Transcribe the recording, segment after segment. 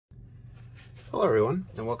Hello everyone,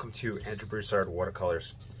 and welcome to Andrew Broussard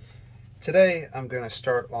Watercolors. Today I'm going to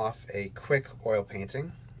start off a quick oil painting.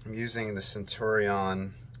 I'm using the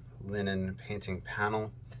Centurion linen painting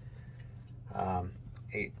panel,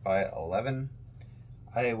 8 by 11.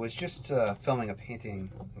 I was just filming a painting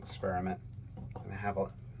experiment, and I have a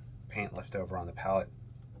paint left over on the palette.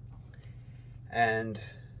 And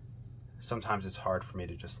sometimes it's hard for me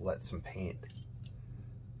to just let some paint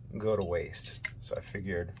go to waste. So I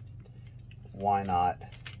figured, why not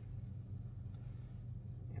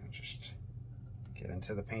just get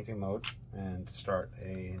into the painting mode and start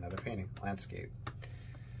another painting, landscape.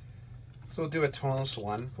 So we'll do a tonalist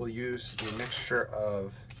one. We'll use the mixture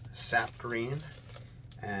of sap green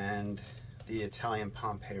and the Italian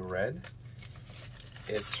Pompeii red.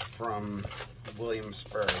 It's from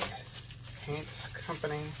Williamsburg Paints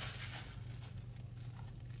Company.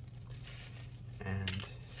 And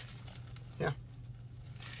yeah,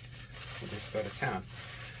 we'll just go to town.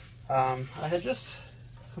 I had just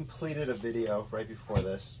completed a video right before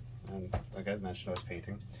this, and like I mentioned, I was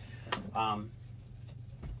painting.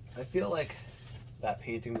 I feel like that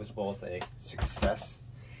painting was both a success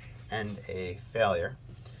and a failure.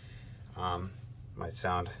 Might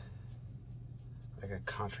sound like a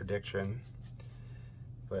contradiction,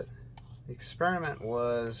 but the experiment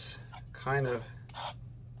was kind of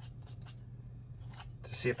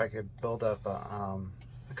to see if I could build up a,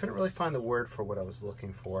 I couldn't really find the word for what I was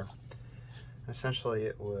looking for. Essentially,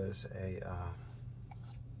 it was a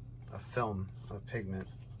film of pigment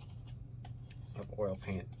of oil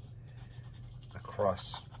paint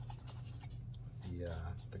across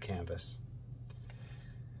the canvas.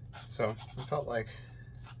 So I felt like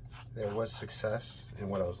there was success in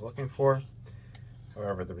what I was looking for.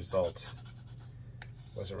 However, the result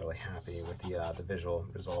wasn't really happy with the visual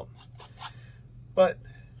result. But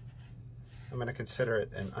I'm going to consider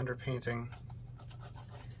it an underpainting,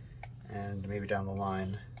 and maybe down the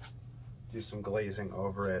line do some glazing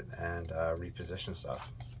over it and reposition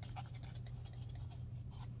stuff.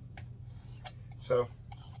 So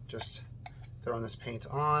just throwing this paint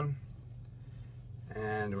on,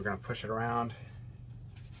 and we're going to push it around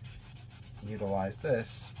and utilize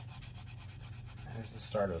this as the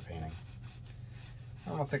start of the painting. I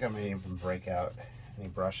don't think I'm going to even break out any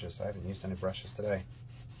brushes. I haven't used any brushes today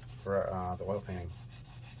for the oil painting.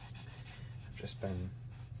 I've just been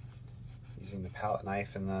using the palette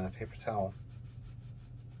knife and the paper towel.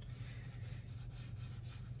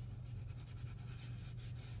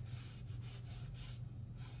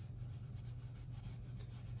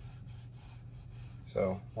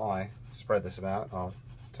 So while I spread this about, I'll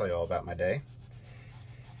tell you all about my day.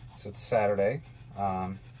 So it's Saturday.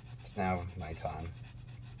 It's now nighttime.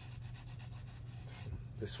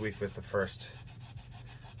 This week was the first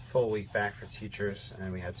full week back for teachers,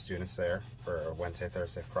 and we had students there for Wednesday,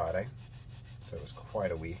 Thursday, Friday. So it was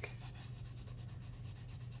quite a week.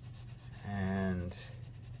 And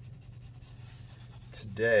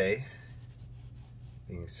today,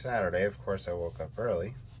 being Saturday, of course I woke up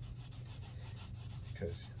early,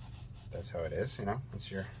 because that's how it is, you know,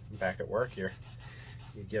 once you're back at work, you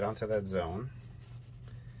get onto that zone.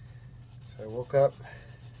 So I woke up,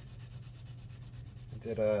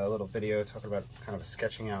 did a little video talking about kind of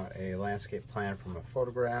sketching out a landscape plan from a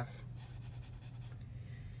photograph.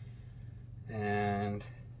 And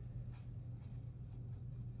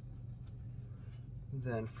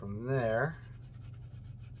then from there,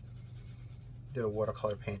 did a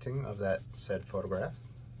watercolor painting of that said photograph.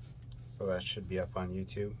 So that should be up on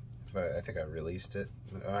YouTube. I think I released it.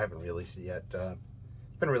 I haven't released it yet. It's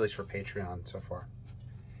been released for Patreon so far.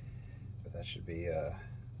 But that should be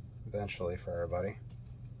eventually for everybody.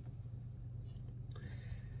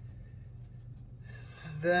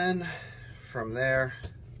 Then from there,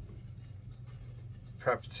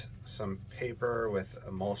 prepped some paper with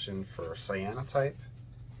emulsion for cyanotype.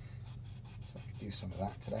 So I could use some of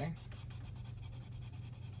that today.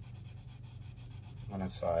 Went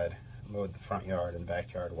inside, mowed the front yard and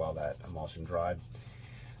backyard while that emulsion dried.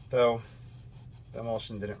 Though the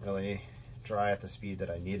emulsion didn't really dry at the speed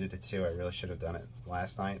that I needed it to. I really should have done it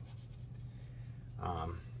last night.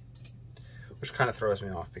 Which kind of throws me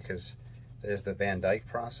off, because there's the Van Dyke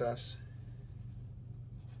process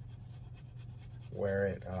where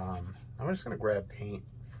it, I'm just going to grab paint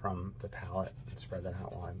from the palette and spread that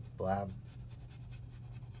out while I blab.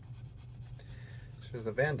 So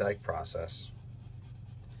the Van Dyke process,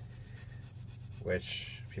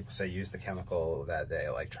 which people say use the chemical that day,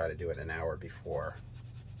 like try to do it an hour before,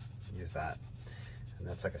 use that. And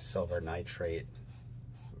that's like a silver nitrate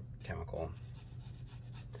chemical.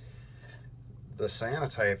 The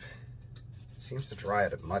cyanotype seems to dry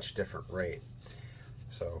at a much different rate.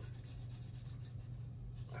 So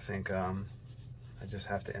I think I just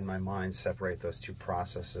have to, in my mind, separate those two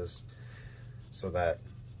processes so that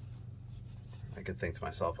I could think to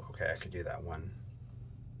myself, okay, I could do that one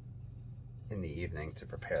in the evening to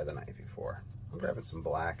prepare the night before. I'm grabbing some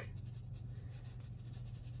black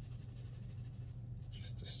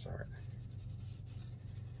just to start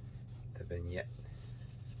the vignette.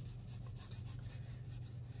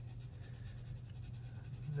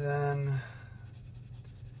 Then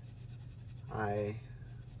I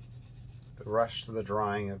rushed the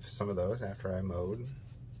drying of some of those after I mowed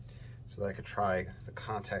so that I could try the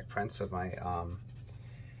contact prints of my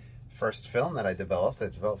first film that I developed. I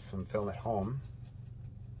developed from film at home.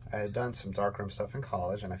 I had done some darkroom stuff in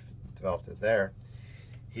college and I developed it there.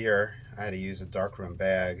 Here I had to use a darkroom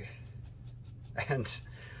bag and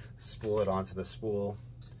spool it onto the spool,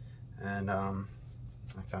 and I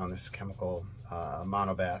found this chemical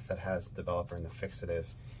monobath that has the developer and the fixative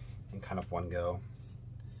in kind of one go,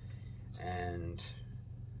 and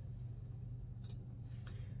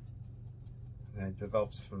I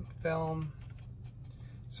developed some film,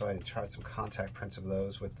 so I tried some contact prints of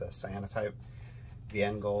those with the cyanotype. The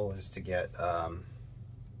end goal is to get, I'm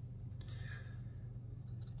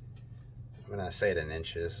going to say it in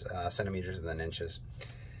inches, centimeters and then inches.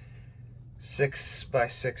 6 by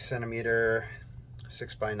 6 centimeter,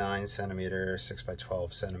 6 by 9 centimeter, 6 by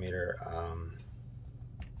 12 centimeter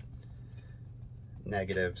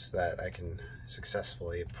negatives that I can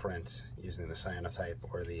successfully print using the cyanotype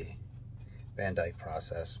or the Van Dyke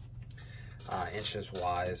process. Inches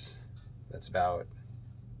wise, that's about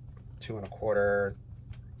 2 1/4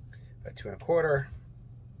 by 2 1/4,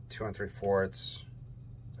 2 3/4,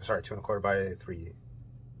 sorry, 2 1/4 by 3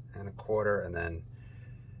 1/4, and then,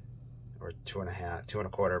 or 2 1/2, 2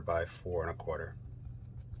 1/4 by 4 1/4,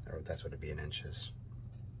 or that's what it'd be in inches.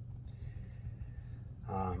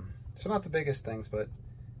 So not the biggest things, but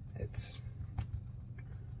it's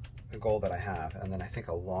a goal that I have. And then I think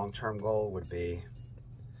a long-term goal would be,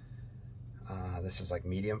 this is like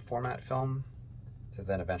medium format film, to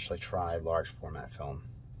then eventually try large format film.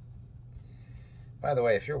 By the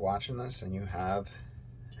way, if you're watching this and you have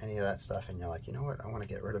any of that stuff and you're like, you know what, I want to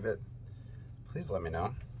get rid of it, please let me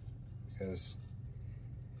know, because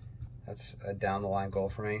that's a down the line goal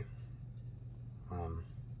for me.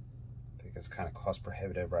 I think it's kind of cost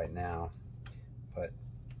prohibitive right now, but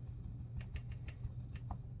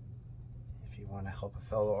if you want to help a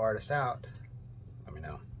fellow artist out, let me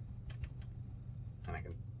know. And I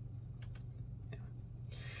can,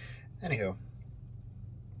 yeah. Anywho,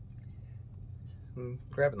 I'm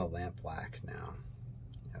grabbing the lamp black now.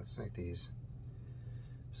 Yeah, let's make these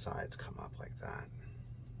sides come up like that.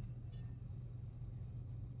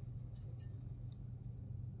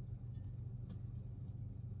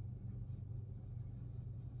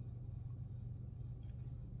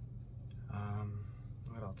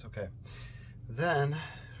 What else? Okay. Then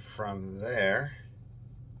from there,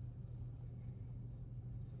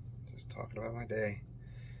 just talking about my day,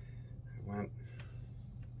 I went,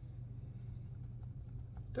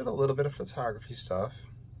 did a little bit of photography stuff.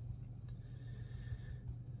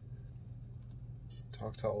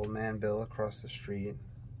 Talked to old man Bill across the street.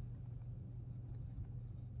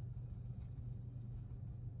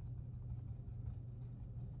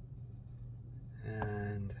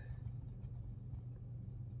 And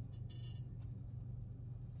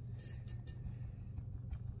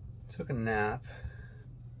took a nap.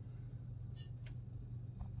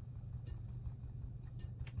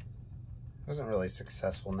 It wasn't really a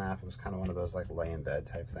successful nap. It was kind of one of those like lay in bed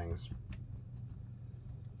type things.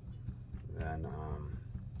 Then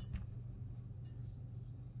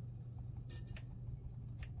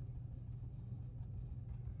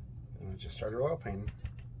I just started oil painting.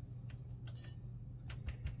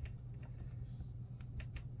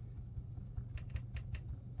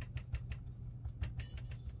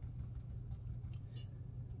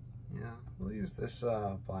 Yeah, we'll use this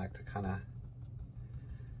black to kind of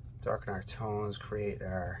darken our tones, create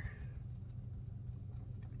our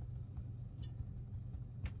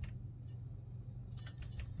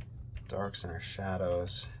darks and our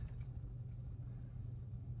shadows,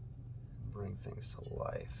 and bring things to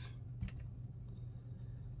life.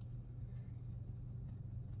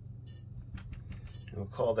 And we'll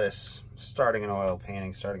call this starting an oil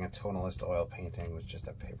painting, starting a tonalist oil painting with just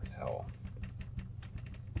a paper towel.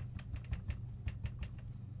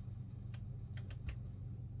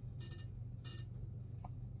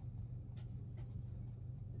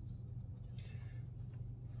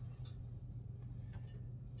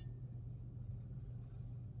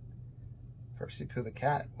 Percy Pooh the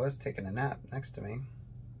cat was taking a nap next to me.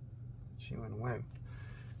 She went away.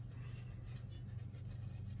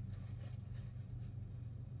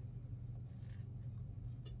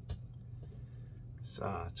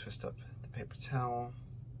 Let's twist up the paper towel.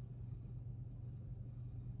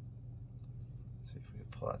 See if we can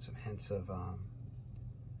pull out some hints of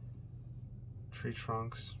tree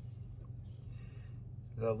trunks.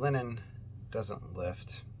 The linen doesn't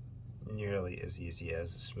lift nearly as easy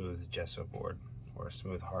as a smooth gesso board or a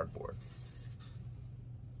smooth hardboard.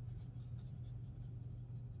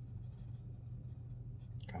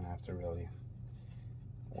 Kind of have to really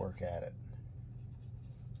work at it.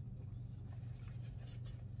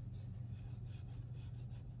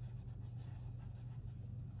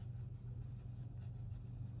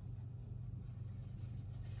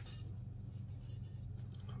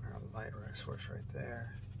 Light source right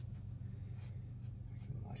there.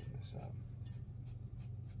 We can lighten this up.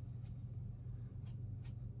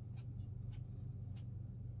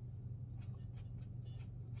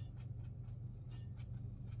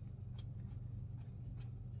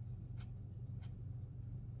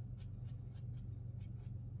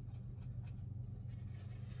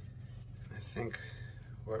 I think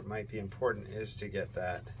what might be important is to get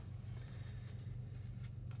that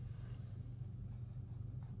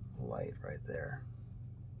light right there.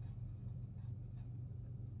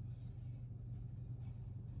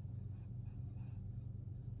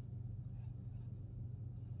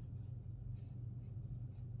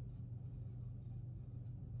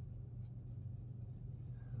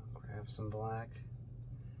 I'll grab some black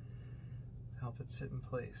to help it sit in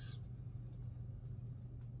place.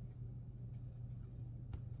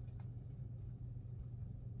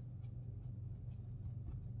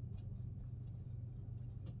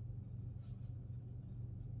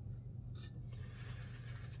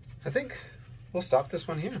 I think we'll stop this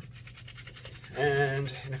one here.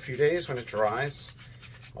 And in a few days when it dries,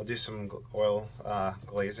 I'll do some oil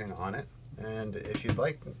glazing on it. And if you'd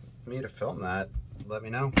like me to film that, let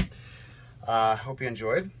me know. Hope you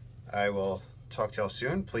enjoyed. I will talk to y'all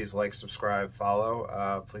soon. Please like, subscribe,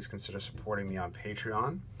 follow. Please consider supporting me on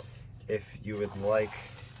Patreon. If you would like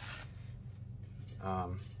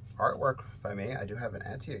artwork by me, I do have an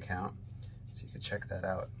Etsy account, so you can check that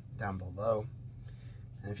out down below.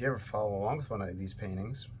 And if you ever follow along with one of these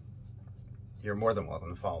paintings, you're more than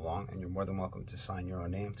welcome to follow along, and you're more than welcome to sign your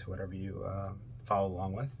own name to whatever you follow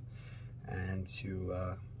along with, and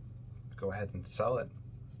to go ahead and sell it.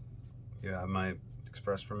 You have my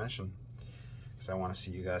express permission, because I want to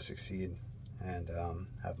see you guys succeed and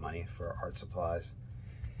have money for art supplies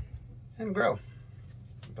and grow,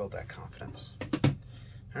 build that confidence.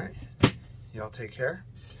 All right, y'all take care.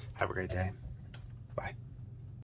 Have a great day. Bye.